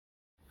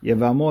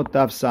Yevamot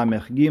Tav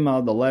Samech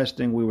Gimel. The last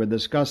thing we were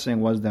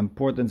discussing was the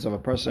importance of a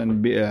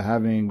person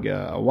having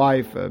a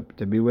wife,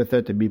 to be with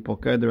her, to be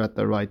pokeder at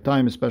the right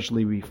time,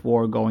 especially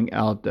before going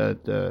out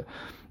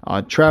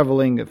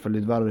traveling for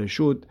Lidvar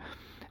Reshut.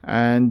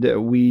 And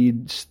we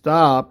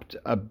stopped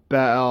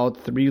about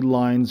 3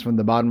 lines from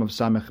the bottom of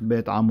Samech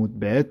Bet Amud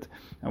Bet,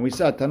 and we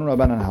said Tanu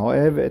Rabbanan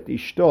Haoev et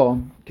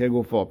Ishto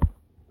Kegufo.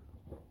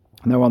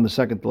 Now we're on the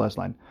second to last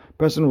line.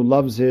 Person who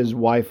loves his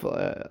wife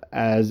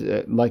as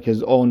like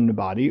his own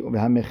body, and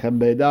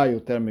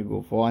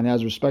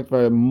has respect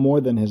for her more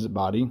than his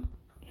body.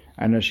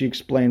 And she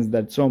explains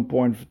that it's so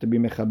important to be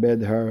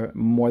mechabed her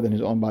more than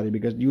his own body,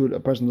 because a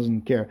person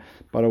doesn't care,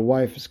 but a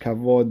wife's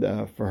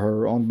kavod for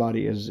her own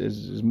body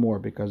is more,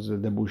 because the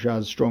busha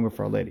is stronger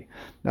for a lady.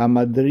 A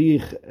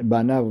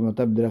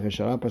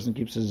person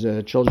keeps his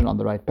children on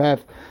the right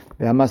path.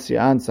 He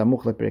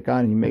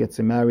gets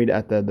married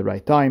at the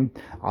right time.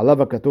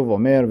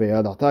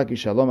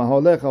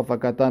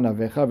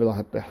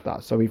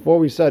 So before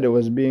we said it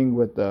was being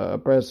with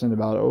a person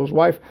about his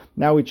wife,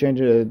 now we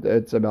change it.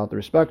 It's about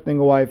respecting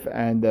a wife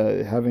and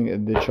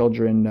having the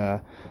children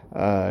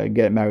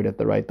get married at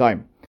the right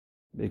time.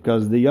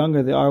 Because the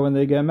younger they are when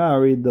they get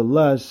married, the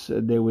less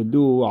they would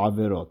do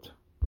averot.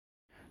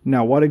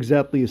 Now, what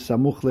exactly is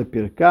samuch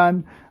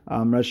lepirkan?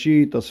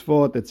 Rashi,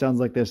 Tosfot, it sounds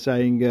like they're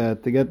saying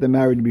to get them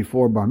married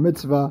before bar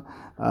mitzvah.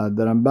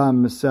 The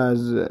Rambam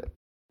says a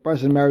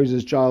person marries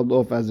his child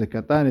off as a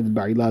katan, it's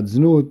ba'ilat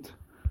znut.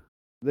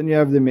 Then you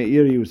have the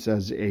Meiri who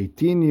says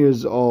 18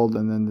 years old,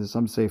 and then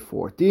some say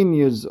 14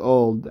 years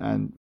old.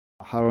 And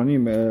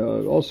Haronim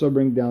also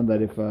bring down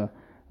that if a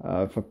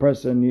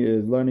person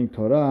is learning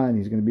Torah and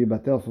he's going to be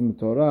batel from the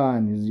Torah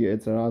and his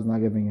Yitzhara is not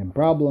giving him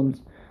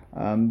problems,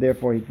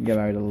 therefore he can get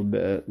married a little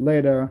bit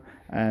later.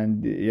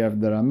 And you have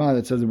the Ramah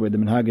that says where the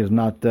minhag is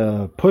not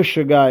push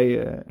a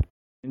guy.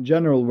 In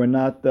general, we're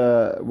not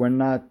the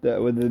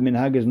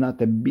minhag is not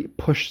to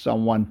push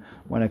someone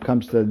when it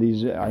comes to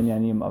these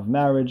anyanim of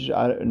marriage.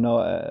 I don't know.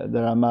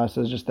 The Ramah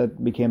says just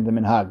that became the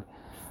minhag.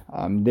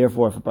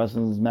 Therefore, if a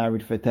person is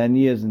married for 10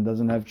 years and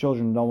doesn't have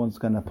children, no one's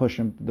going to push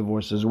him to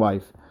divorce his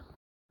wife.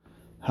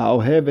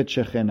 Ha'ohevet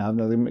shechenav.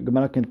 Now the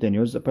Gemara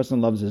continues. The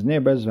person loves his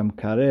neighbors.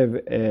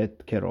 V'mkarev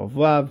et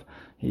kerovav.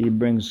 He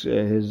brings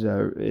his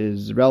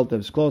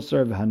relatives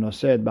closer.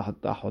 V'hanosed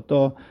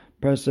b'hatachoto.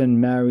 Person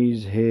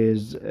marries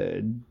his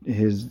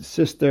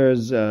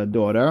sister's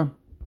daughter.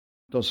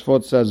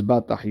 Tosfot says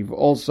bat achiv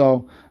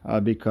also,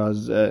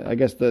 because I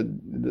guess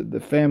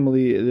the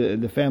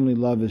family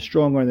love is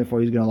stronger, and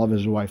therefore he's going to love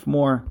his wife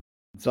more.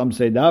 Some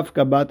say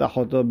dafka bat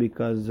achoto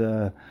because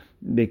the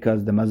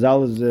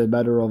mazal is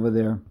better over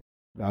there.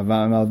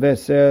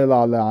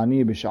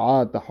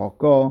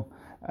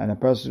 And a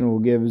person who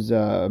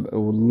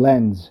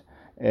lends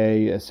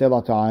a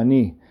sela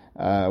ta'ani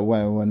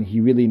when he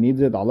really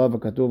needs it, Allah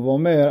v'katuv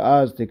omer,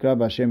 az tikra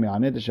b'Hashem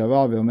ya'aneh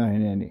teshavah v'omer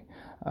hineni.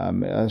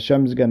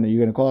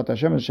 You're gonna call out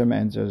Hashem, Hashem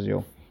answers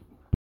you.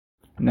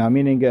 Now,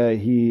 meaning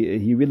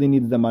he really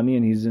needs the money,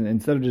 and he's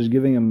instead of just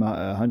giving him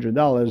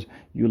 $100,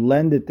 you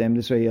lend it to him.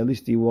 This way, at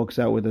least he walks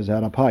out with his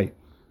head up high.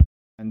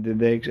 And the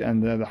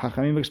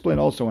Hachamim explain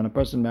also, when a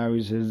person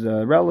marries his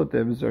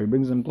relatives or he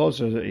brings them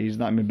closer, he's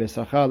not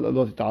mibesachal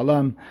lot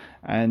ta'alam.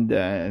 And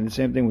the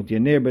same thing with your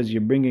neighbors, you're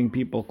bringing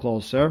people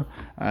closer,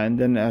 and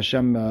then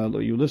Hashem,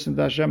 you listen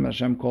to Hashem.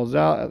 Hashem calls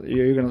out.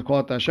 You're going to call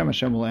out to Hashem.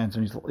 Hashem will answer.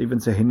 And he'll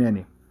even say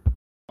hineni.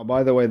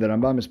 By the way, the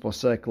Rambam is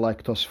posek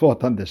like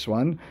Tosfot on this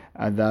one,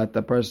 that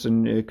the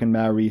person can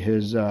marry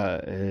his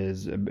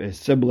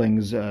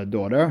sibling's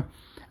daughter,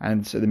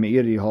 and so the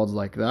Meiri holds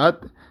like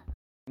that.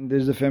 And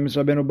there's the famous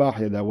Rabbeinu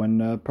Bachya that when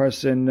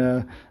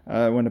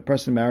a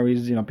person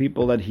marries,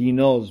 people that he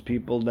knows,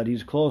 people that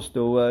he's close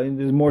to,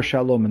 there's more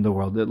shalom in the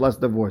world, less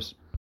divorce.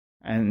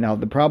 And now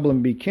the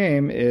problem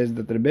is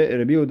that Rabbi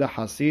Yehuda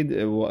Hasid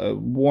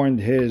warned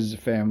his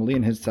family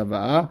and his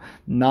tzava'ah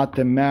not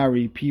to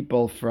marry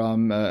people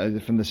from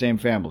the same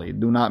family.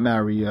 Do not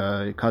marry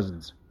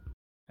cousins.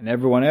 And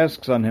everyone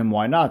asks on him,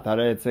 why not?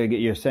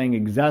 You're saying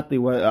exactly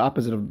what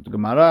opposite of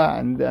Gemara,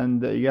 and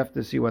you have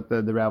to see what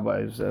the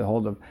rabbis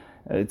hold of.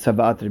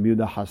 Tzava'at Rabbi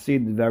Yehuda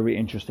Hasid, very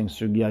interesting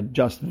sugya,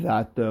 just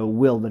that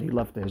will that he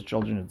left to his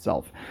children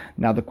itself.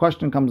 Now the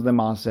question comes to the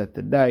Maaseh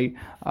today.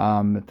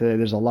 Today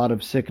there's a lot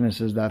of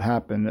sicknesses that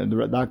happen.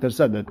 The doctor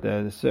said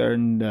that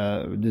certain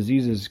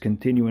diseases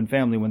continue in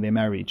family when they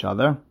marry each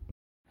other.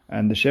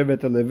 And the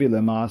Shevet Levi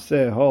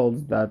Maaseh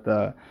holds that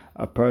if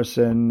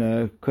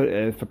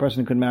a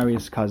person could marry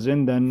his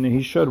cousin, then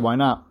he should. Why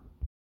not?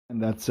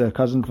 And that's a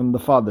cousin from the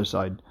father's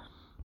side.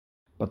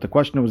 But the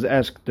question was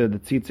asked the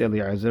Tzitz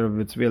Eliezer,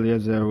 Tzvi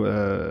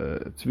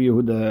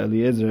Yehuda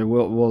Eliezer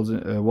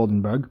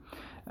Waldenberg,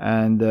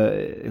 and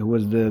who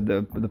was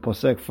the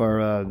posek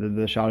for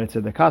the Shaarei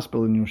Tzedek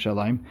Hospital in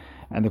Yerushalayim.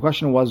 And the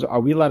question was, are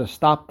we allowed to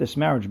stop this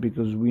marriage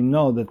because we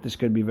know that this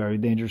could be very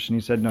dangerous? And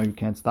he said, no, you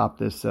can't stop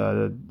this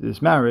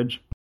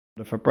marriage.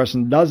 If a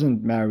person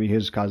doesn't marry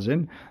his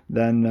cousin,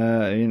 then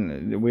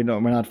we're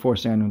not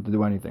forcing anyone to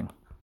do anything.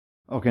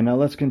 Okay, now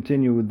let's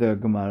continue with the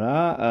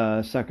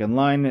Gemara. Second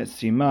line,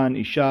 Siman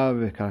Isha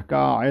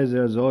v'karka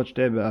ezer zot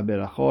shte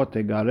berachot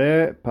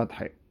tegare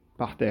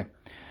pachte.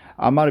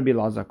 Amar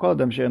Bilazar, kol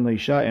adam she'en lo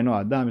isha eno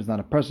adam is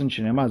not a person.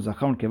 Shenemar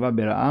zachar keva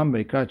bera'am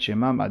v'ikrat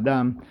shemam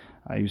adam.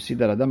 You see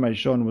that Adam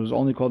Rishon was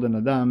only called an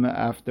Adam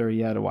after he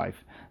had a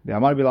wife.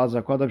 Amar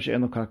Bilazar, kol adam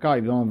she'en lo karka,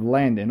 if you don't have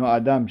land, eno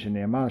adam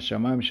shenemar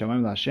shamayim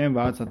shamayim la'Hashem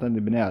v'aretz natan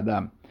libnei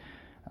adam.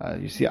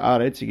 You see,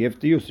 Aretz, he gave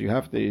to you, so you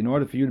have to, in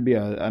order for you to be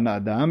an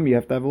Adam, you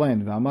have to have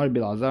land. What's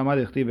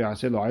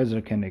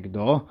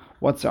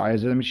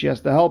Ezer? That means she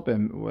has to help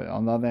him.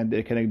 On the other hand,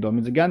 kenegdo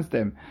means against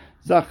him.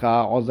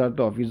 Zacha,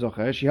 ozarto, if he's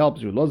zocher, she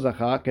helps you. Lo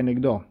zacha,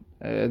 kenegdo.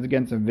 It's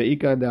against him.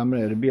 Ve'ika de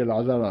amre, Rabbi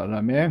Elazar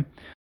rameh.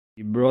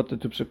 He brought the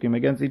two psukim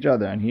against each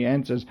other, and he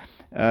answers,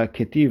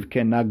 ketiv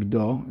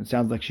kenagdo. It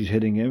sounds like she's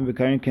hitting him.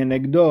 V'karin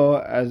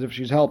kenegdo, as if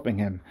she's helping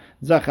him.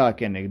 Zacha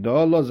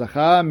kenegdo, lo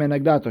zacha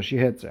menagdato, she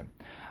hits him.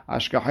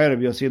 Ashkacher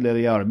Rabbi Yossi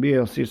Eliyahu. Rabbi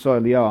Yossi saw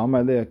Eliyahu.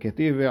 Amar le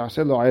ketiv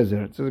ve'aseh lo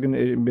ezer. It says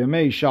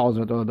b'mei isha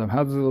ozrat adam.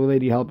 How does the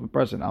lady help a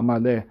person? Amar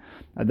le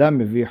adam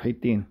mevi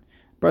hitin.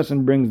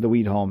 Person brings the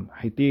wheat home.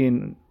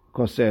 Hitin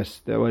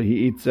koses.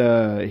 He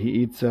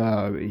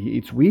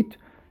eats wheat.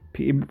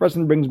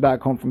 Person brings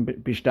back home from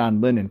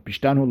pishtan linen.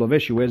 Pishtan hu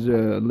lovesh. He wears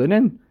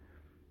linen.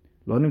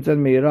 Lo nimtzad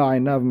meira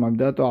einav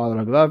magdato al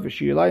raglav.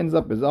 She lines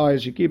up his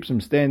eyes. She keeps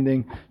him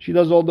standing. She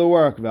does all the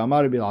work.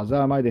 Ve'amar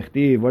Bilazar ma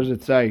dechtiv. What does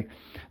it say?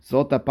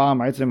 זאת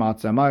הפעם עצם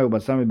העצמי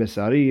ובשר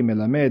מבשרי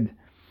מלמד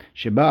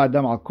שבא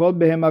אדם על כל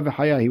בהמה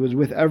וחיה. He was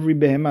with every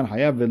בהמה and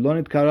חיה ולא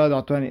נתקרא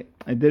דעתו.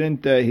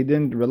 He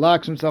didn't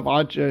relax himself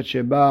עד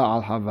שבא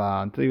על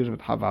חווה, until he was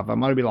with חווה.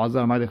 ואמר רבי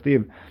אלעזר מה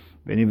דכתיב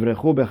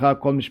ונברכו בך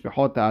כל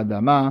משפחות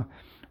האדמה.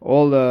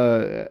 All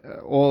the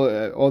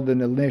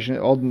nation,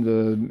 all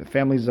the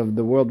families of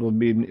the world will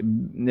be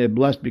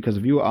blessed because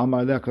of you.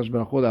 אמר לה הקדוש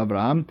ברוך הוא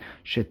לאברהם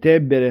שתי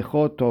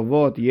ברכות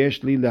טובות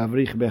יש לי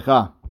להבריך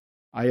בך.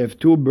 I have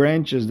two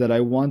branches that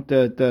I want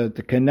to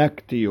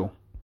connect to you,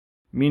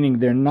 meaning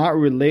they're not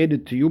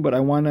related to you, but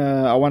I want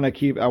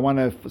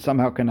to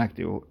somehow connect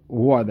you.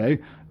 Who are they?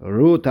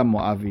 Ruth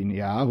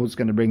HaMoaviniya, who's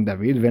going to bring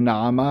David,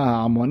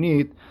 Ve'Naama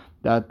HaAmonit,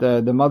 that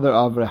the mother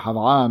of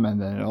Rehavam,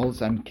 and then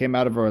also and came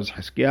out of her as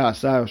Hiskiah,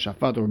 Asa,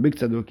 Shaphat, or big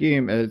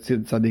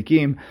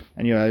tzaddikim,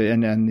 and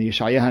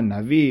Yeshayah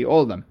HaNavi,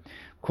 all of them.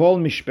 Kol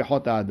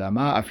mishpechot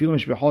ha'adama, afilu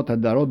mishpechot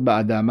hadarot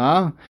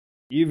ba'adama.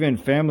 Even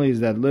families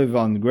that live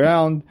on the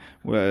ground,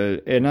 they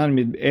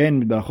only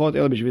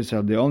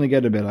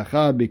get a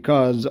beracha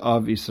because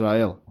of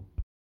Israel.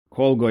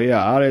 Kol goya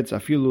aretz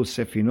afilu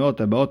sefinot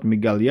about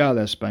migalia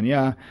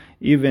le'Espanya,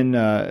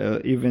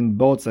 even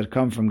boats that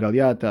come from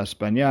Galia to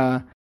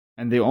Espanya,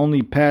 and they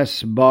only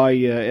pass by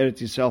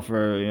Eretz Yisrael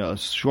for a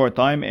short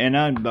time.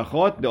 Enan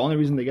b'chot, the only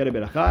reason they get a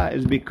beracha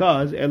is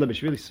because Ela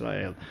b'shvil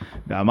Israel.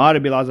 Ve'amar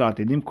Rabbi Elazar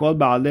atidim kol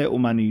ba'alei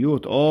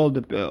umaniyut, all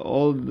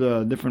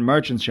the different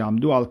merchants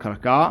she'amdu al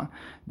karka,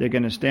 they're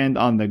going to stand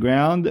on the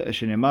ground.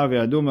 Shenemar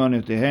ve'adu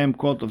me'onetehem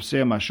kol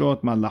tovsei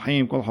mashot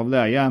malachim kol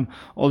chavlei hayam.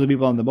 All the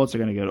people on the boats are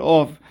going to get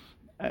off.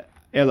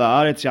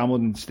 Ela aretz yamud,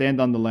 and stand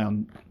on the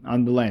land.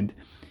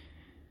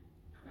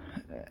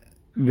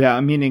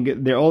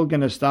 Meaning they're all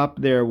going to stop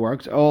their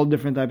works, all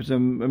different types of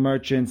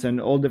merchants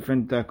and all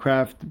different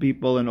craft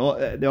people, and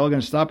they're all going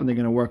to stop and they're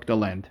going to work the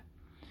land.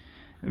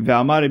 There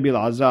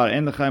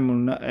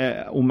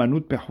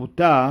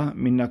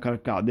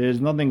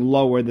is nothing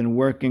lower than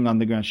working on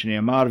the ground.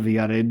 It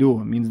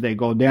means they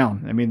go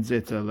down. It means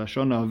it's a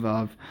lashon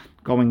of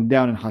going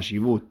down in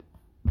hashivut.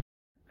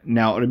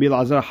 Now, Rabbi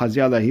Elazar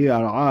Hazia lahi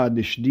ar'a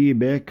dishdi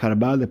be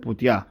karba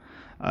leputya.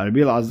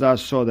 Rabbi Elazar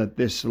saw that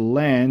this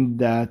land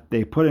that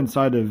they put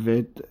inside of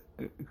it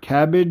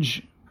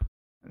cabbage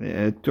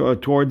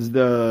towards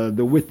the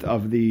width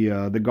of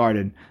the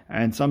garden,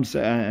 and some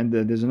say, and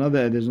there's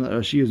another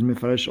Rashi is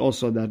mifresh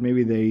also that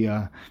maybe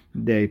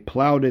they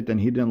plowed it and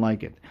he didn't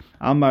like it.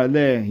 Amar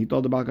le, he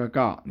told the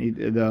Bakaka,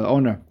 the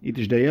owner,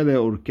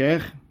 itishdayele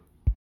urkech,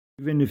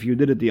 even if you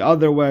did it the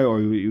other way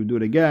or you do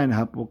it again,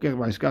 hapukech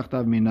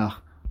vaiskachtav minach.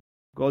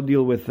 Go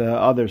deal with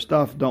other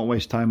stuff. Don't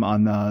waste time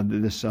on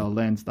this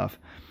land stuff.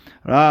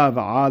 Rav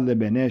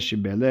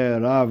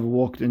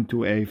walked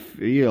into a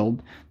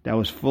field that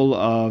was full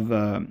of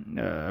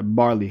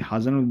barley.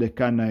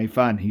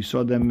 He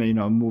saw them,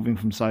 moving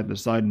from side to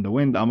side in the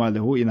wind.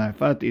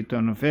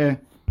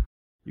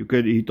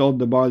 He told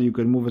the barley, you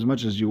could move as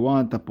much as you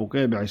want. It's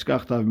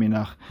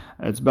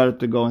better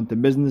to go into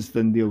business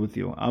than deal with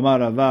you.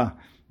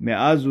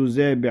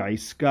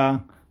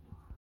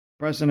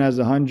 Person has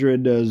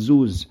 100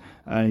 zuz.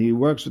 He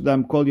works with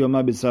them.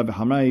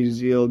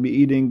 He'll be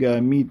eating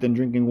meat and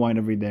drinking wine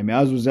every day. If you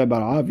have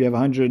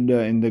 100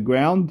 in the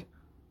ground,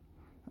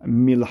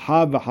 you're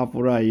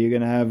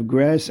going to have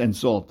grass and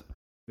salt.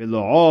 And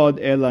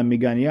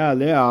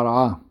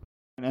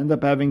end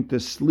up having to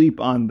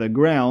sleep on the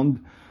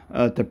ground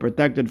to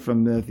protect it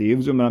from the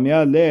thieves. And you're going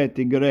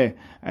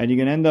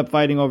to end up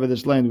fighting over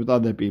this land with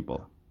other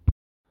people.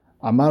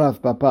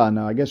 Amarav Papa.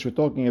 Now, I guess we're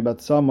talking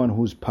about someone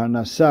whose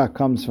parnasa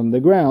comes from the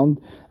ground,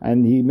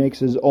 and he makes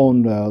his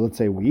own, let's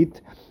say,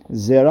 wheat.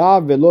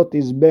 Zera velot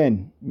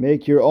izben.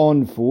 Make your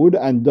own food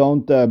and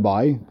don't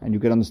buy. And you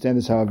can understand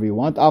this however you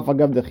want.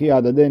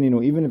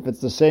 Even if it's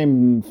the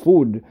same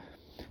food,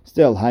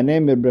 still,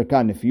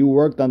 if you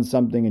worked on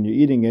something and you're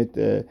eating it,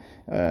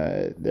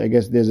 I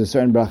guess there's a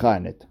certain bracha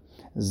in it.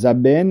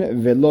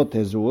 Zaben velot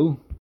hezul.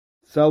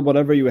 Sell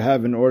whatever you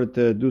have in order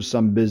to do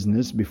some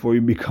business before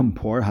you become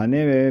poor.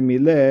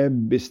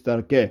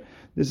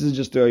 This is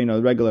just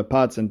regular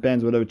pots and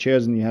pans, whatever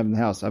chairs you have in the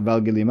house.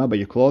 Aval gelima, but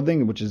your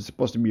clothing, which is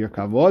supposed to be your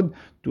kavod,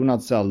 do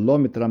not sell. Lo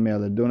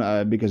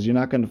mitrameh, because you're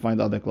not going to find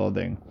other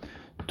clothing.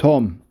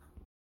 Tom.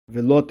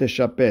 Velot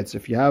shapetz.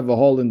 If you have a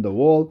hole in the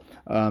wall,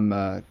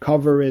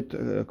 cover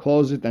it,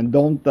 close it, and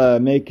don't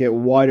make it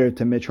wider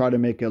to try to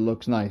make it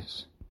look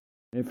nice.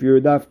 If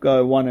you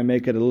want to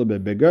make it a little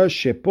bit bigger,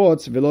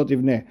 shepotz velot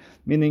ivneh,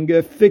 meaning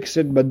fix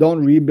it, but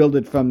don't rebuild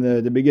it from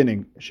the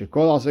beginning.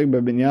 Shekol asek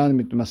bebinyan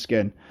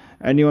mitmasken.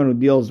 Anyone who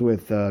deals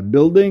with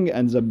building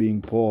ends up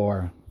being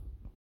poor.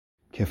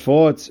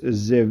 Kefotz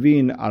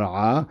zevin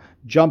ar'a.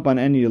 Jump on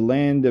any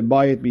land,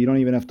 buy it, but you don't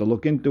even have to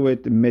look into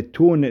it.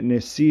 Metun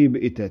nesib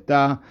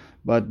iteta.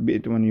 But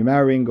when you're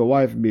marrying a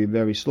wife, be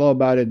very slow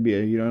about it.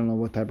 You don't know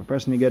what type of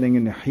person you're getting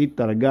in. Hit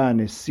targa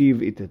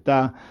nesiv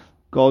iteta.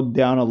 Go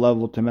down a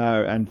level to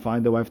marry and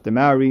find a wife to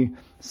marry.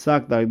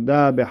 Sak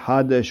darda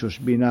behad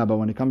shushbina. But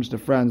when it comes to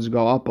friends,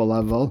 go up a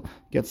level.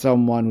 Get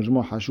someone who's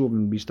more hashub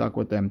and be stuck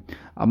with them.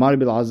 Amar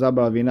bil azab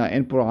ravina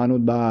en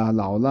pur'anud ba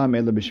la'olam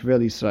ela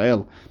b'shvel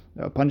Israel.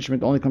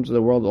 Punishment only comes to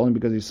the world only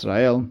because of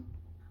Israel.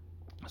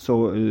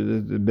 So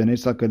Bnei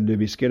Yisrael could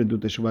be scared to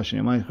do teshuvah.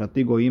 Shnei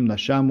chati goyim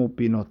nashamu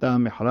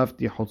pinotam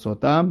mecharafti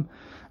chotzotam.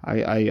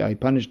 I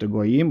punished the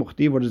goyim.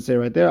 Uchtiv, what does it say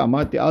right there?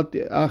 Amarti al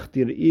ach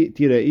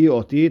tirei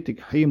oti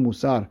tikhi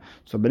musar.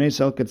 So Bnei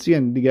Yisrael could see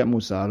and get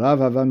musar. Rav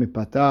hava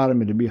mipatar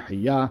mi Rabbi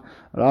Hiya.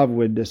 Rav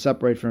would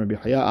separate from Rabbi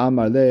Hiya.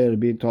 Amar le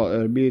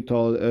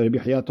Rabbi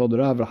Hiya told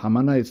Rav,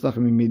 Rahamana yitzlach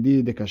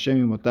mimidi dekashem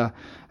imotah.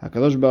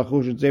 HaKadosh Baruch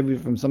Hu should save you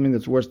from something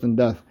that's worse than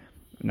death.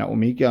 Now,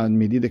 Umika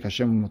and Mididek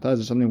Hashem Mutaz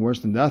is something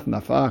worse than death.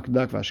 Nafak,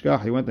 Dak,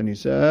 Vashkach. He went and he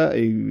said,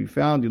 he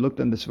looked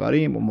in the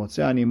Svarim,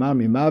 Umotzea Nimar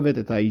Mimavet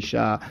et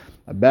Aisha.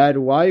 A bad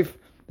wife,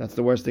 that's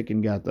the worst they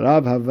can get.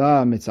 Rav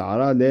Hava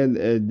Mitzara Lel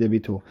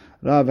Debitu.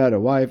 Rav had a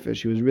wife,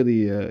 she was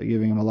really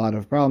giving him a lot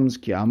of problems.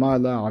 Ki Amar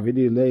La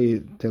Avidi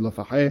Le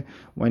Telofaheh.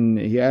 When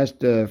he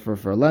asked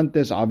for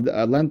lentils,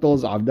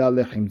 Avda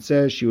Le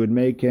Chimtzeh, she would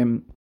make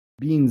him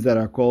beans that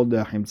are called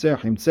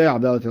chimtzeh,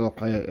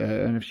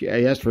 and if she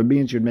asked for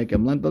beans, she would make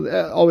him lentils.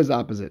 Always the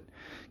opposite.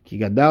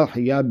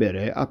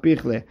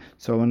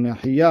 So when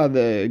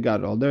Hiya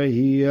got older,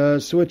 he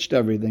switched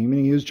everything.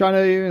 Meaning he was trying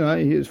to,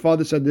 his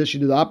father said this, she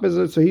did the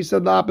opposite, so he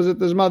said the opposite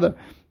to his mother.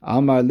 All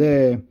of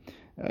a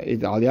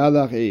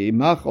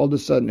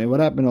sudden, what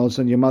happened? All of a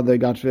sudden, your mother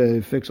got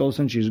fixed. All of a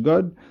sudden, she's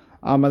good.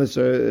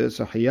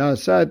 So Hiya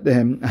said to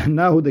him, I'm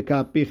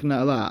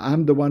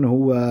the one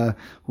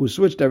who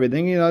switched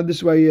everything.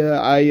 This way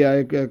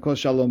I call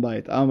shalom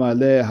bayit.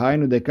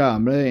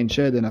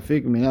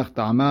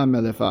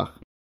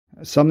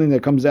 Something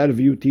that comes out of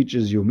you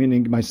teaches you.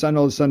 Meaning, my son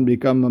all of a sudden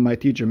become my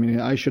teacher. Meaning,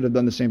 I should have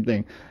done the same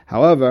thing.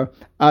 However,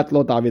 at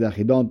lo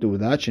ta'avidachi, don't do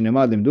that.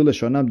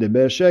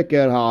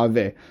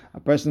 A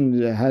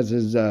person has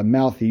his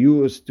mouth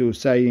used to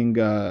saying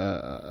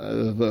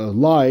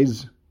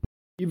lies.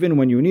 Even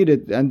when you need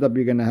it, you're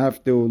going to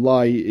have to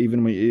lie.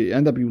 Even when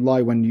you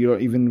lie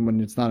even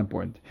when it's not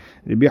important.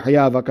 Rabbi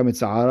Hiya,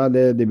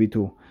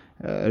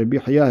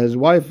 his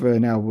wife,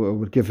 now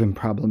would give him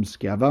problems.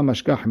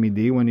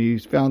 When he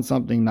found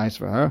something nice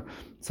for her,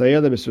 he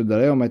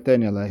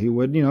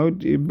would,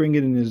 bring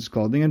it in his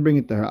clothing and bring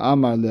it to her.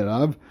 Amar le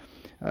Rav.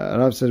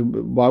 Rav says,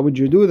 why would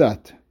you do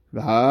that?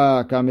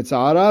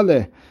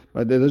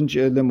 But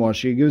the more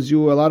she gives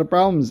you a lot of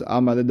problems.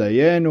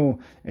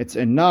 It's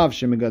enough.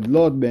 She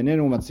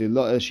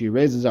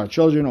raises our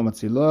children.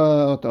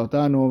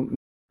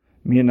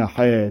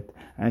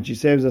 And she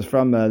saves us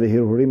from the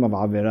hirurim of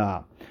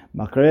Avera.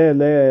 Makre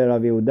le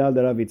Rav Yehuda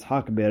le Rav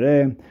Yitzhak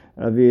bere.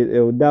 Rav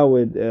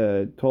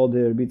Yehuda told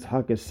Rabbi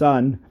Yitzhak his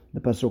son the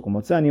pasuk.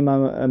 Motzani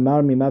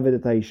mar mimavet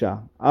et haisha.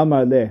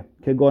 Amar le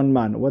kegon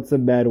man. What's a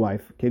bad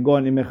wife?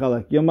 Kegon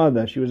imechalak. Your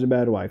mother, she was a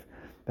bad wife.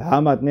 But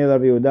hey,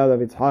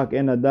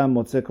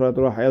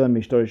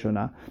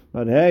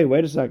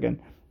 wait a second.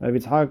 Rav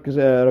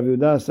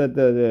Yehuda said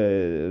to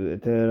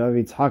Rav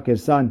Yitzhak,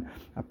 his son,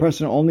 a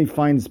person only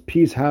finds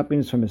peace,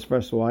 happiness from his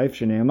first wife.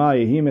 So you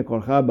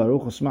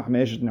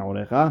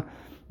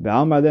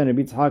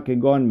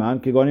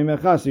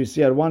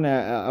see, at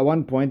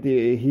one point,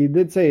 he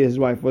did say his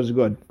wife was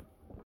good.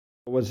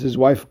 Was his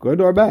wife good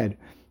or bad?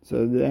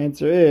 So the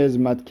answer is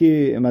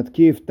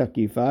matkif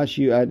takifa.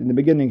 In the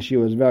beginning she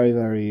was very,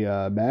 very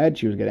bad.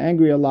 She was getting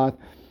angry a lot.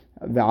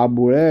 But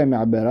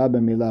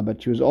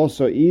she was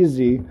also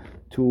easy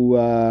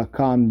to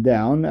calm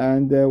down.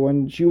 And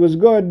when she was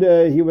good,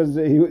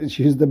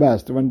 she's the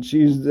best. When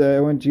she's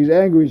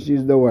angry,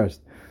 she's the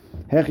worst.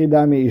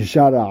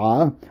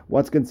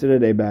 What's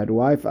considered a bad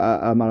wife?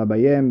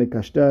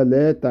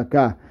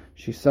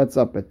 she sets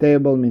up a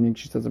table, meaning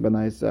she sets up a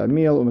nice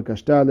meal,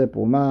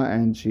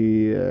 and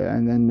she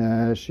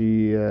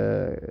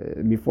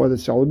before the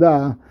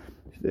Saudah,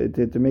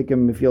 to make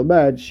him feel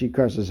bad, she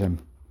curses him.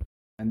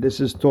 And this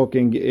is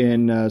talking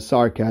in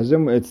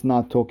sarcasm. It's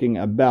not talking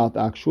about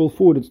actual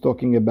food. It's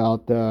talking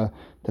about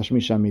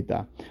tashmish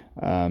hamita.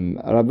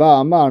 Rava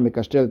Amar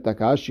mikashtel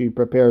takash. She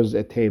prepares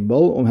a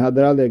table.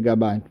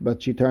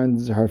 But she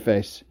turns her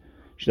face.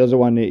 She doesn't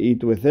want to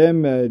eat with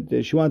him.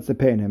 She wants to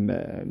pain him.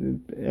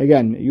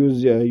 Again,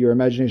 use your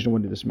imagination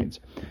what this means.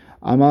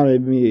 Amar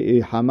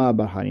Hama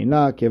bar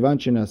Hanina kevan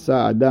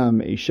shenasa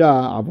adam isha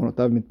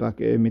avonotav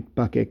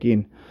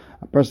mitpakekin.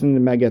 A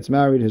person that gets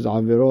married, his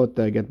avirot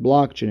get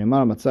blocked.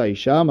 Shenimar matzah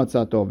isha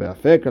matzah tov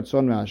ve'afek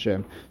ratzon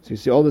me'Hashem. So you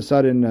see, all of a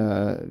sudden,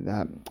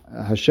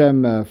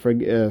 Hashem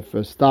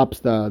stops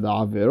the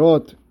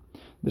avirot.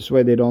 This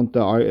way, they don't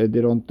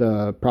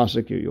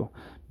prosecute you.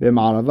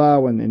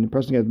 Ve'ma'arava, when the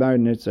person gets married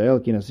in Israel,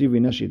 ki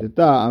nasivi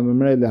nashitata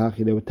amemrei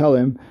lehachi. They would tell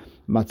him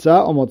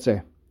matzah or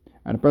motzeh,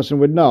 and a person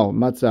would know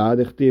matzah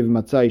dechtiv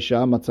matzah isha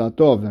matzah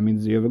tov. That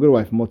means you have a good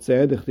wife.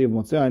 Motzeh dechtiv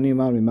motzeh ani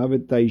mar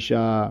mimavet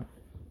ta'isha.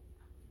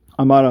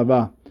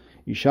 Amarava,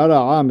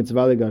 Ishara'a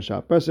mitzvah legarsha.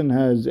 A person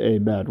has a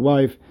bad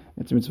wife,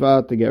 it's a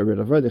mitzvah to get rid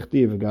of her.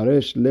 Dechtiv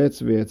garesh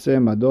letz ve'etzeh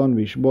madon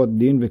v'ishbot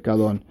din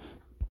v'kalon.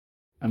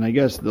 And I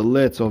guess the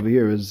letz over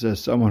here is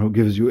someone who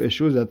gives you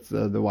issues. That's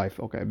the wife.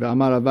 Okay.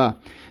 Ve'amarava,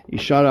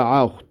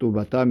 Ishara'a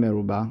uchtubata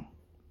meruba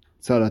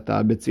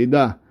tzarata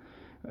betzida.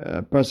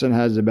 A person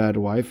has a bad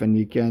wife and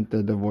you can't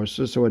divorce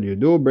her. So what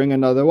do? Bring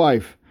another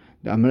wife.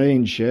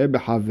 Damrein she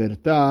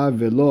behaverta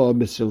velo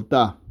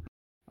besilta.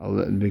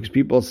 Because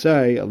people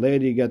say a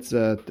lady gets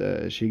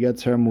she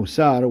gets her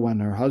musar when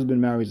her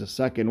husband marries a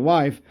second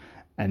wife,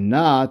 and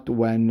not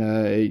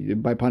when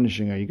by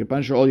punishing her. You can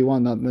punish her all you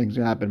want, nothing's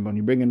gonna happen. But when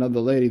you bring another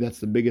lady, that's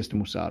the biggest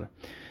musar.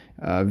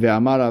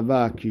 Ve'amar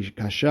ava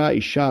kasha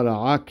isha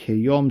ra'a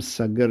keyom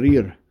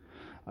sagrir.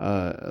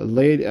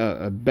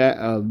 A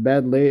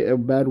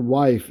bad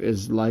wife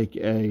is like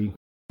a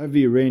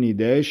heavy rainy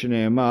day.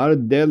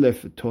 Shneimar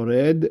delef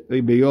tored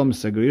beyom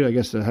sagrir. I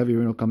guess the heavy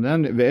rain will come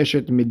down.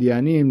 Ve'eshet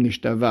midyanim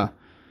nishtava.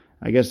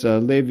 I guess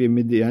Levi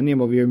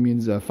midyanim over here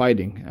means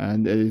fighting,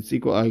 and it's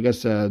equal. I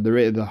guess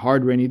the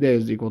hard rainy day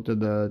is equal to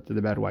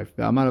the bad wife.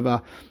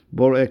 Ve'amarava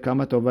boreh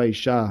kama tova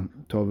isha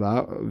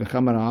tova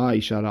v'chama ra'a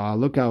isha ra'a.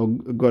 Look how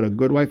good a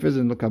good wife is,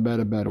 and look how bad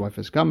a bad wife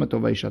is. Kama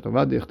tova isha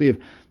tova dichtiv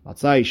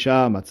matzah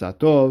isha matzah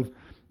tov.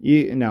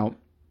 Now,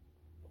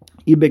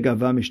 if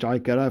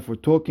we're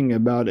talking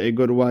about a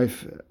good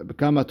wife,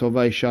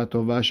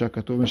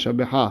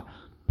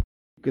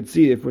 you could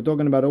see if we're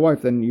talking about a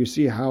wife, then you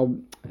see how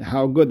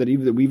good that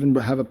we even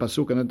have a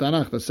pasuk in the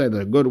Tanakh that say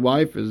that a good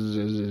wife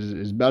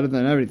is better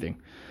than everything.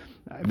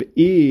 If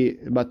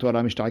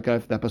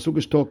the pasuk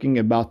is talking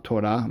about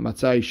Torah,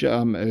 matzah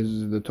isha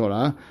is the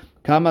Torah.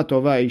 Kama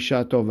tova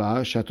isha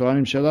tova shatorah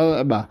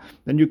nimshela ba.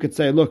 Then you could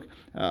say, look,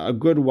 a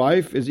good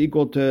wife is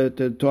equal to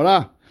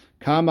Torah.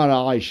 Kama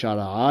ra'a isha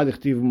ra'a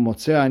dichtiv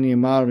motzeh ani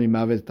mar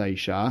mimavet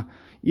ta'isha.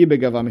 If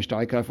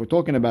we're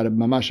talking about a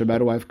mamash, a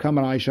bad wife,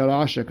 kama ra'a isha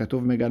ra'a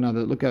shekatuv megana.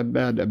 Look how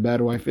bad a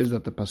bad wife is,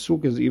 that the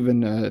pasuk is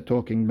even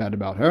talking bad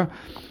about her.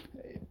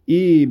 But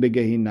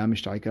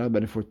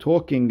if we're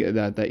talking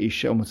that the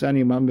isha motzeh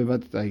ani mar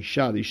mimavet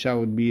ta'isha, the isha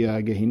would be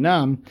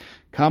gehinam.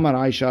 Kama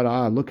ra'a isha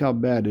ra'a. Look how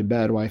bad a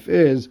bad wife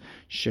is.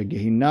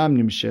 Shegehinam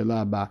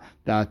nimshela ba.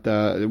 That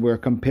we're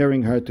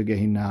comparing her to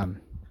gehinam.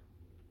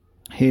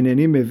 I'm going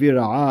to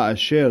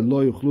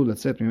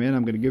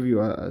give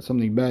you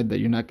something bad that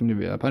you're not going to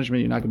be a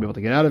punishment. You're not going to be able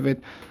to get out of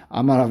it.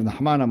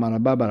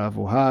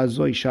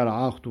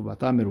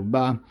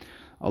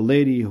 A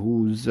lady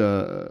who's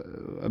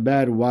a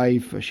bad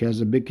wife, she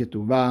has a big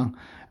ketuvah,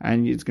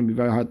 and it's going to be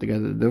very hard to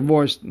get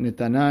divorced.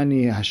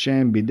 Nitanani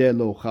Hashem bideh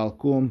lo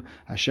chalkum.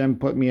 Hashem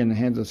put me in the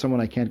hands of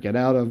someone I can't get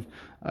out of.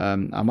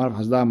 That's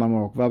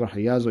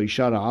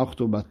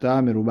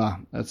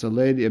a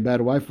lady, a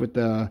bad wife with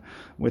a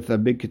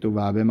big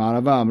ketuvah.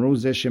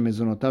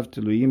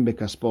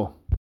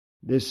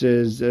 This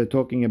is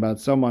talking about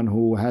someone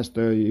who has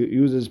to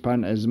use his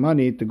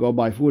money to go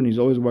buy food, and he's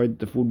always worried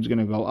the food is going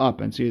to go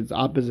up. And see, it's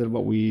opposite of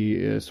what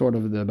we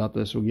about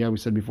the sugya we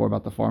said before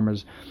about the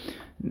farmers.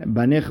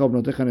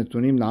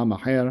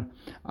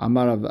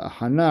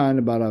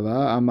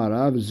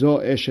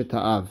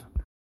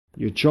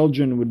 Your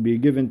children would be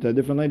given to a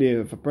different lady.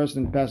 If a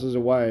person passes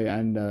away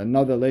and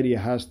another lady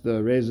has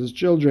to raise his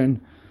children,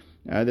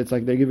 it's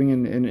like they're giving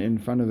in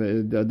front of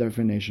a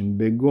different nation.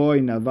 This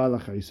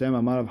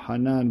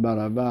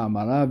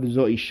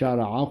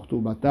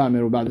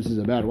is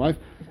a bad wife,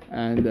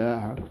 and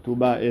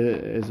Tuba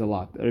is a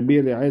lot. Rabbi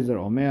Eliezer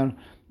Omer,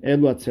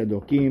 Elu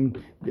Tzedokim.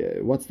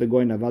 What's the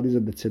goy naval? These are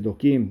the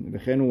Tzedokim.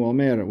 V'chenu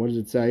Omer. What does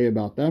it say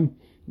about them?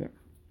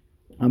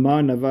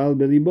 Amar naval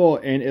belibo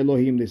en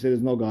Elohim. They say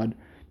there's no God.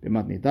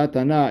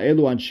 במתניתתנה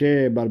אלו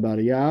אנשי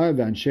ברבריה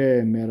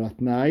ואנשי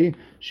מרתנאי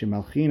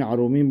שמלכין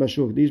ערומים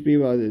בשוק. These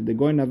people, the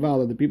goy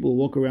naval, are the people who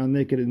walk around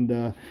naked in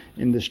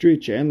the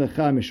street. שאין לך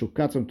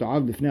משוקץ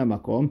ומתועב לפני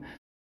המקום.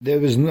 There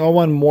was no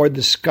one more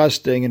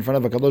disgusting in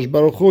front of HaKadosh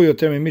Baruch Hu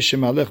yoter mimish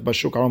shemalech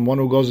bashuk, one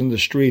who goes in the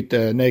street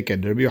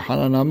naked. Rabbi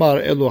Yochanan Amar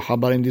elu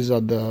habarim, these are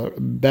the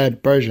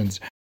bad Persians.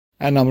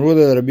 And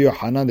Amru Rabbi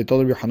Yochanan, they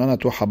told Rabbi Yochanan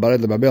to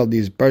habaret Babel.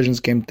 These Persians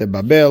came to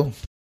Babel.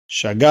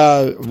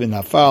 Shagal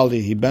v'nafal,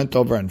 he bent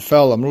over and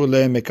fell. Amru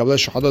mekavle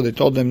shahada, they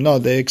told him no,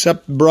 they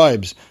accept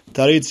bribes.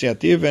 Taritz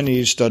yativ, and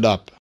he stood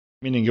up,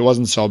 meaning it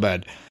wasn't so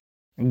bad.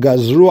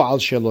 Gazru al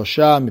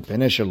shelosha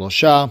mipnei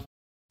shelosha.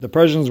 The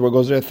Persians were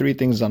gozer 3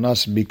 things on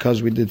us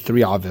because we did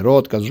 3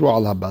 averot. Gazru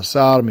al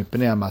habasar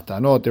mipnei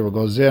matanot. They were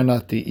gozer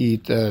not to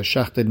eat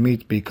shachted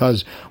meat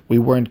because we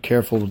weren't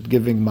careful with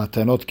giving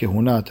matanot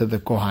kehuna to the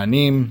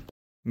kohanim.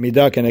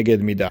 Midah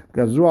keneged midah.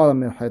 Gazru al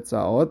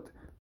mirchetzaot.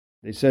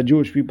 They said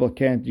Jewish people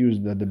can't use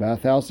the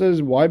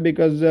bathhouses. Why?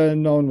 Because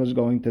no one was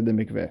going to the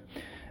mikveh.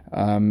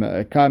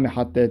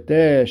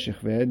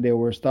 They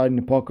were starting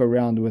to poke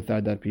around with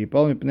that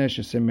people.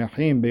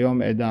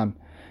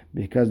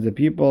 Because the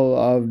people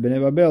of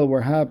Bnei Babel were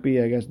happy,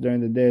 I guess,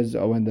 during the days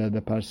when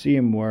the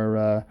Parsim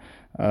were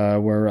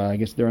I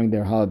guess, during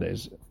their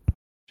holidays.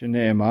 The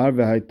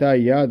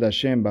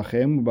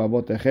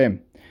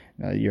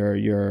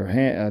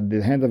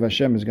hand of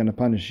Hashem is going to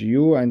punish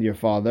you and your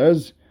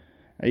fathers.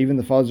 Even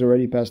the fathers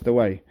already passed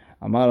away.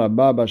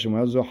 This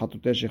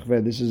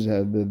is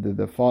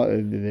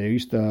they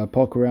used to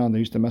poke around, they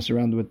used to mess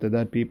around with the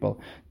dead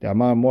people.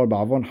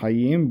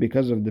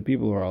 Because of the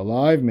people who are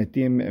alive,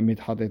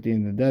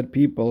 the dead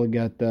people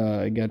get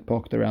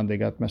poked around, they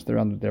got messed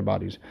around with their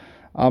bodies.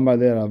 People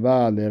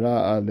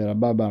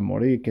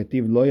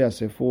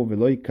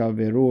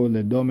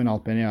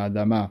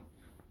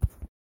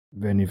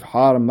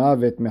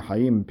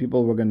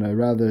were going to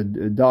rather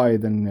die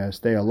than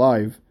stay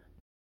alive.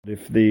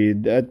 If the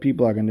dead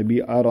people are going to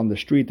be out on the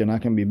street and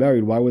not going to be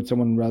buried, why would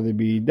someone rather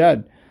be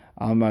dead?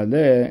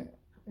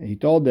 He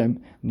told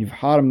them, the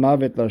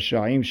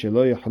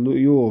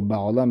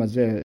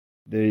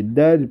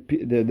dead,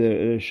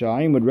 the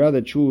Sha'im would rather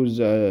choose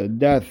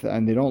death,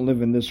 and they don't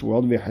live in this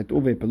world. Rather they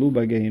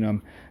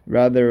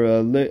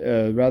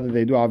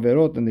do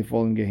averot and they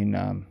fall in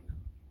Gehinam.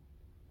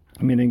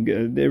 Meaning,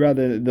 they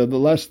rather the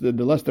less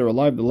they're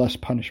alive, the less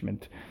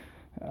punishment.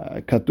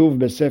 Katuv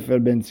beSefer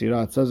Ben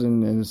Sira. It says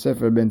in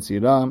Sefer Ben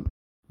Sira.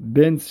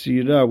 Ben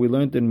Sira, we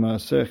learned in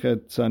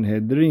Masechet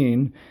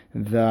Sanhedrin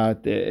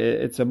that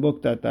it's a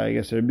book that I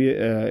guess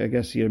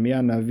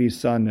Yirmiyah Navi's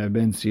son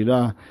Ben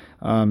Sira,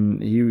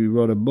 he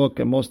wrote a book,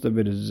 and most of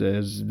it is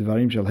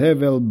Devarim Shel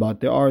Hevel, but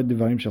there are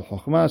Devarim Shel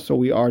Chochmah, so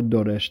we are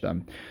Doresh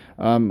them.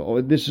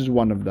 This is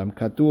one of them.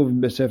 Katuv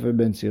beSefer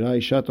Ben Sira,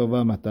 Isha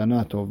Tova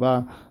Matana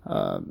Tova,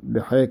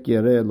 B'chek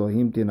Yireh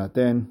Elohim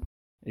Tinaten.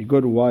 A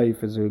good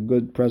wife is a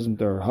good present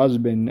to her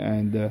husband,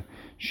 and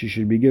she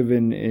should be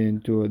given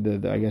into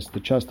the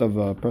chest of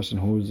a person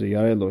who's a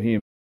Yareh Elohim.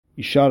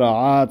 Isha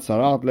ra'at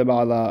sarat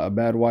leba'ala, a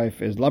bad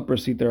wife is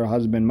leprosy to her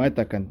husband.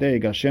 Maita kante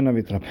gashena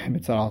vitrapeh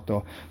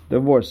b'tzarato.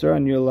 Divorce her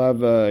and you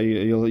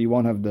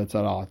won't have the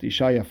tzarat.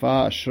 Isha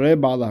yafa ashrei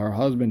ba'ala, her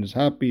husband is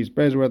happy, he's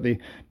praiseworthy.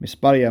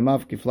 Mispar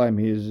yamav kiflaim,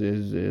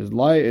 his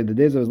life, the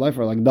days of his life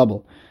are like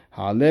double.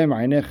 Don't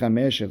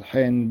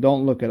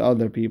look at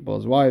other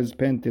people's wives,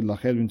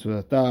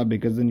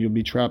 because then you'll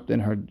be trapped in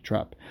her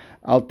trap.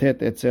 Don't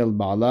get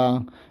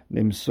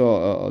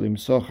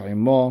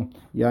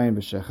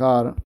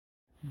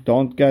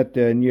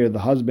near the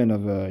husband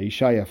of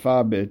Isha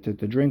Yafa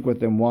to drink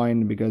with him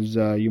wine, because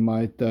you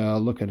might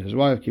look at his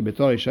wife.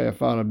 Because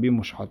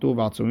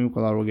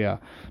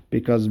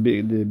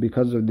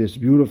of this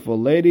beautiful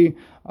lady,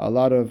 a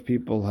lot of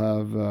people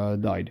have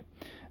died.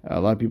 A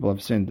lot of people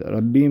have sinned.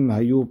 Rabim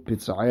hayu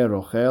pitza'ei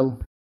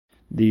rochel.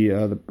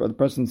 The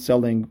person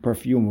selling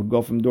perfume would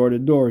go from door to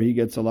door. He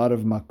gets a lot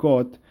of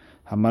makot.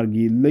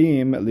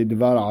 Hamargilim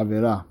lidvar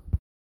avera.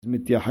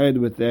 Mityahed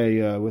with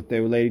a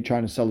lady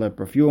trying to sell their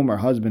perfume. Her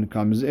husband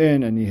comes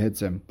in and he hits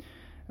him.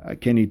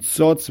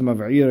 Kenitzotz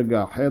mav'ir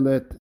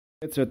gahelet.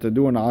 To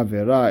do an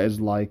avera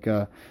is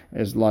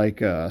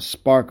like a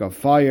spark of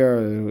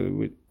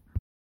fire.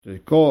 To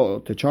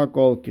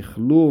charcoal,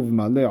 kichluv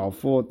maleh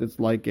afot. It's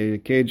like a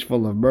cage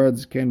full of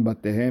birds. Ken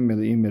batehem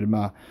eliim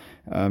irma.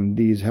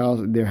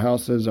 Their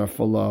houses are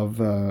full of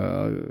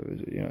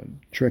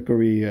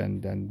trickery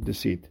and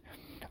deceit.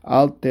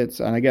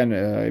 And again,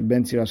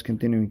 Ben Sira is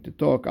continuing to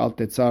talk. Al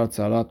tetzar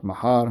tzarat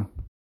mahar.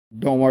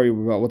 Don't worry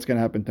about what's going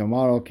to happen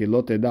tomorrow. Ki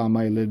lo teda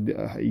ma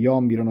yilid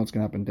yom. You don't know what's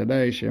going to happen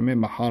today. Shemeh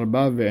mahar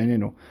ba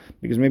ve'enenu.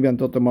 Because maybe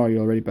until tomorrow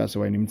you'll already pass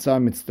away. Nimtza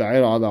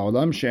mitzta'er ala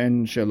olam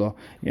she'en shelo.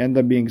 You end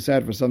up being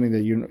sad for something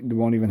that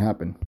won't even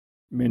happen.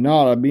 Mina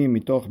rabim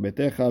mitoch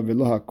betecha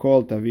v'lo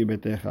hakol tavi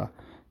betecha.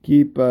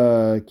 Keep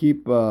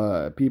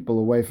people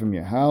away from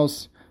your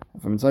house,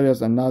 from inside your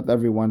house, and not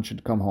everyone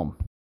should come home.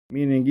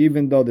 Meaning,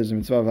 even though there's a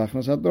mitzvah of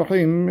achnasat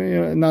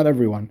rochim, not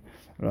everyone.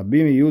 Rabbi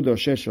Yehuda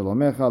Shesh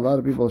Shalomecha, a lot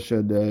of people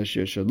should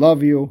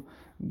love you.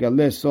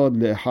 Galeh Sod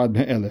le'echad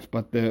me'elef,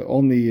 but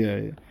only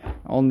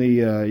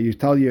you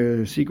tell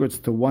your secrets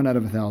to 1 out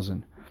of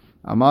 1,000.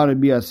 Amar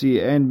Rabbi Asi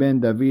en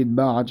ben David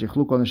ba'at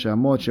shechlu kol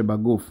neshamot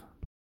shebaguf.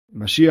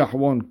 Mashiach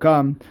won't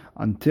come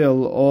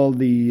until all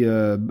the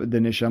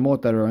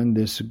neshamot that are in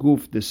this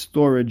goof, this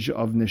storage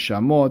of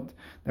neshamot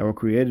that were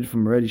created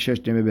from already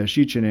shesh yemei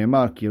bereshit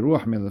shene'emar ki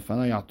ruach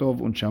milefanai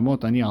ya'tov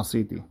unshamot ani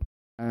asiti.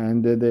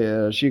 And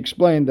she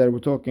explained that we're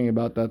talking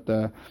about that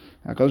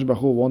HaKadosh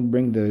Baruch Hu won't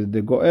bring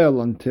the Goel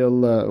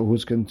until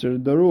who's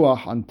considered the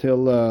Ruach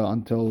until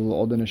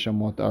all the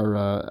neshamot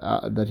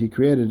are that he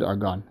created are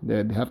gone.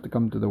 They have to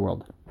come to the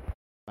world.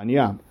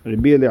 Anya,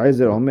 Rabbi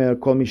Eliezer Omer,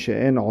 Kol mi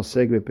she'en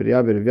osek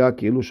b'piriya v'rivya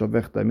ki'ilu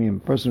shovech damim. A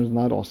person who's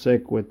not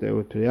osek with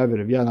piriya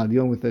v'rivya, not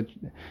dealing with it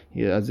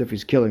as if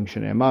he's killing.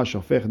 Shene'emar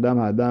shofech dam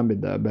ha'adam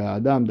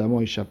b'adam damo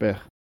yishapech.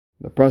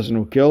 The person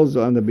who kills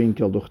will end up being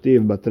killed.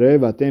 Uchtiv batre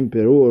v'atem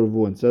peru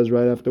urvu. And says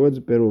right afterwards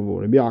peru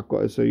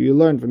urvu. So you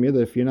learn from here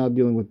that if you're not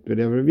dealing with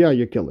piriya v'rivya,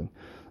 you're killing.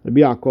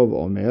 Rabbi Yaakov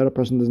Omer, a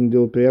person doesn't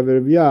deal with piriya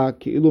v'rivya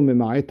ki'ilu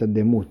mema'et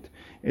demut.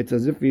 It's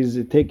as if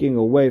he's taking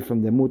away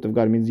from the mut of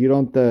God. It means you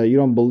don't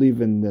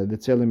believe in the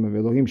tzelim of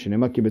Elohim.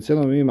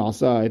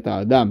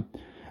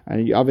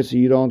 And obviously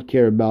you don't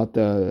care about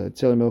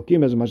tzelim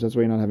Elohim as much. That's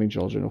why you're not having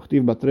children.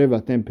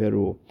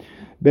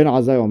 Ben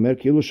Azai Omer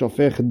kilu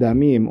shofech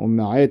damim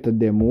u'ma'et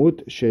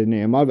demut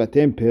shene'emar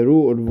v'atem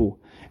peru urvu.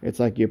 It's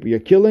like you're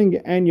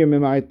killing and you're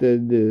mema'et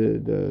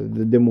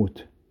the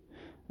demut.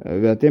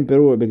 V'atem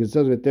peru, because it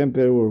says v'atem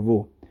peru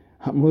urvu.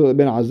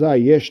 There's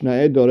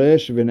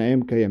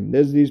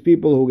these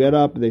people who get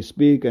up, they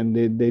speak, and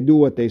they do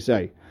what they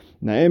say.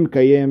 Then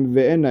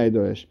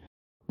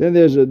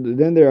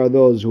there are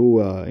those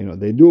who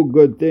they do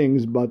good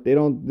things, but they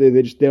don't.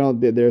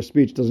 Their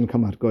speech doesn't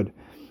come out good.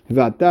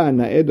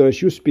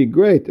 You speak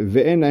great, but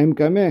you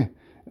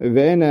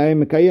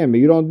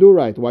don't do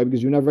right. Why?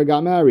 Because you never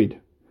got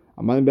married.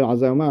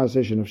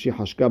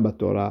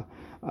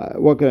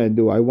 What can I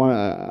do? I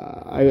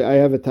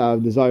have a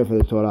desire for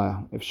the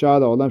Torah. If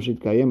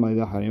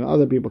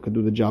other people can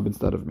do the job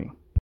instead of me.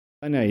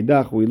 We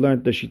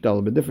learned the shita a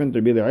little bit different.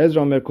 Rabbi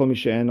Eliezer Omer kol mi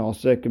she'en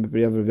osek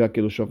b'piriya v'rivya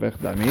kilu shofech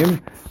damim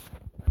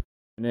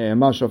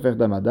ne'emar shofech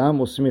dam adam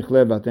usmich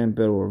lev v'atem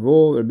peru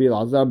urvu. Rabbi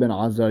Elazar ben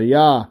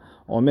Azariah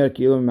Omer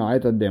kilu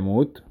mema'et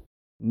demut,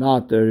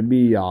 not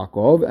Rabbi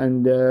Yaakov,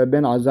 and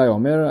Ben Azai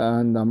Omer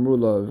and Amru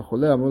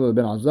lo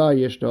Ben Azai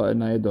yesh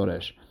na'eh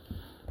doresh.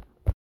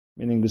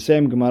 Meaning the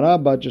same Gemara,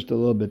 but just a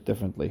little bit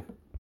differently.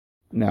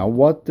 Now,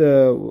 what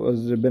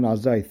was Ben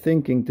Azai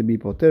thinking to be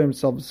poter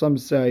himself? Some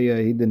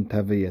say he didn't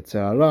have a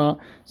Yetzer Hara.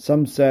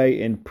 Some say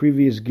in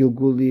previous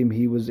Gilgulim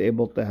he was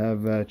able to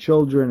have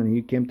children and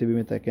he came to be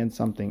mitaken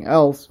something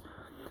else.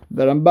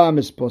 The Rambam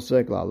is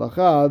posek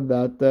la'alacha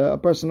that a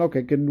person,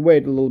 could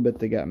wait a little bit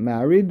to get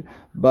married,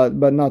 but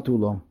not too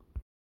long.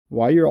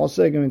 Why? You're all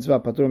saying mitzvah,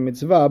 patur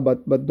mitzvah,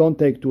 but don't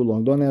take too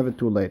long. Don't have it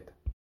too late.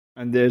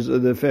 And there's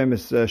the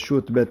famous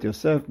Shut Bet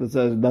Yosef that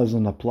says it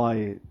doesn't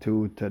apply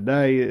to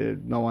today.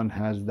 No one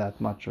has that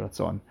much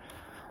ratzon.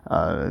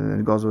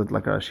 It goes with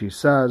like Rashi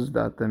says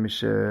that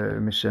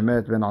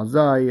Mishemet Ben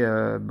Azai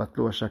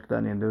Batlu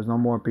Shaktani, and there's no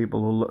more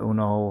people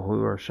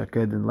who are shaked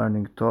in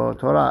learning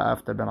Torah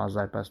after Ben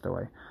Azai passed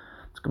away.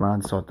 It's Gemara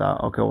and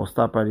Sota. Okay, we'll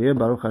stop right here.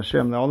 Baruch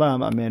Hashem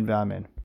Le'olam. Amen ve'amen.